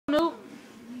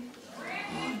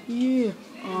Yeah.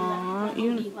 Aw,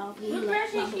 you.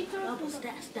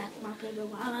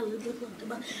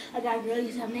 I got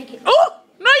girls I'm naked. Oh,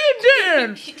 no, you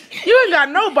didn't. You ain't got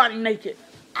nobody naked.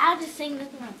 I'll just sing this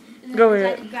one. Go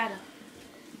ahead.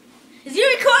 Is you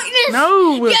recording this?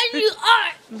 No. Yes, you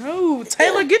are. No,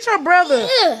 Taylor, get your brother.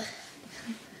 Ugh.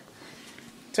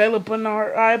 Taylor putting on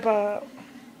her iPod.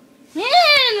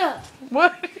 Man.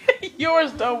 What?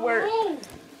 Yours don't work.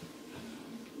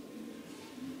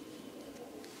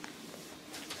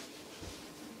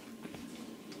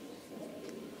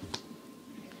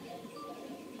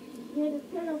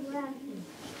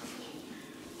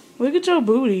 Look at your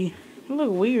booty. You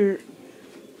look weird.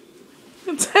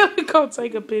 Taylor gonna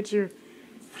take a picture.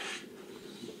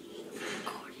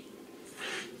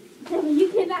 You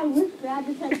cannot whisper. I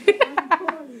just have to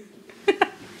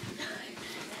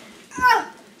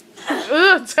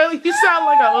Ugh, Taylor, you sound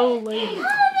like an old lady.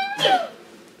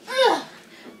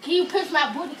 Can you push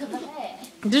my booty because I'm mad?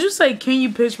 Did you say, can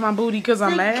you push my booty because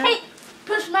I'm mad? Can't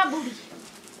push my booty.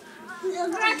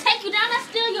 I'm going to take you down and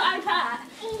steal your iPod.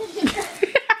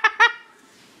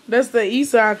 That's the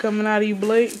east side coming out of you,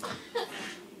 Blake. Look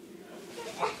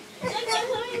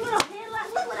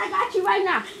what I got you right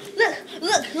now.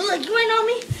 Look, you ain't on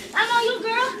me. I'm on you,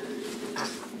 girl.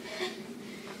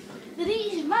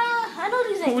 These mine. I know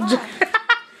these ain't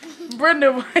mine. Brenda,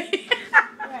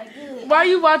 why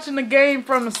you watching the game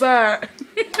from the side?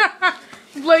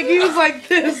 Blake, he was like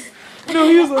this. No,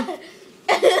 he was like...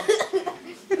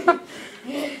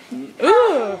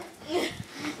 Ugh.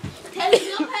 Tell me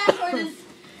your password is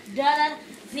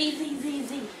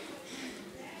ZZZZ.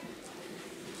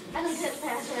 I can tell the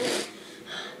password.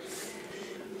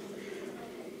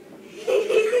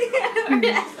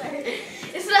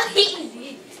 It's so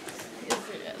easy.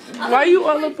 Why you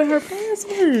all up in her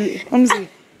password? Let me see.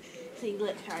 See,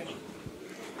 look, sorry.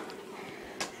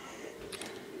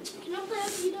 Can I play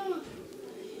if you don't?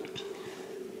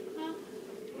 Huh?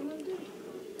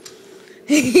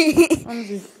 Let me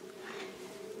see.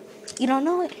 You don't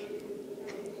know it?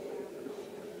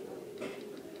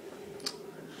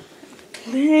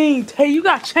 Dang, Tay, you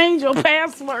got to change your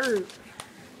password.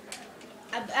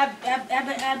 I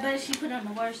bet she put on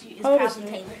the worst. It's Oh, probably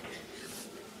Taylor.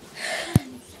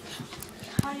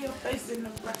 How your face in the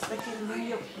rest of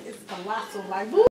it's colossal, like.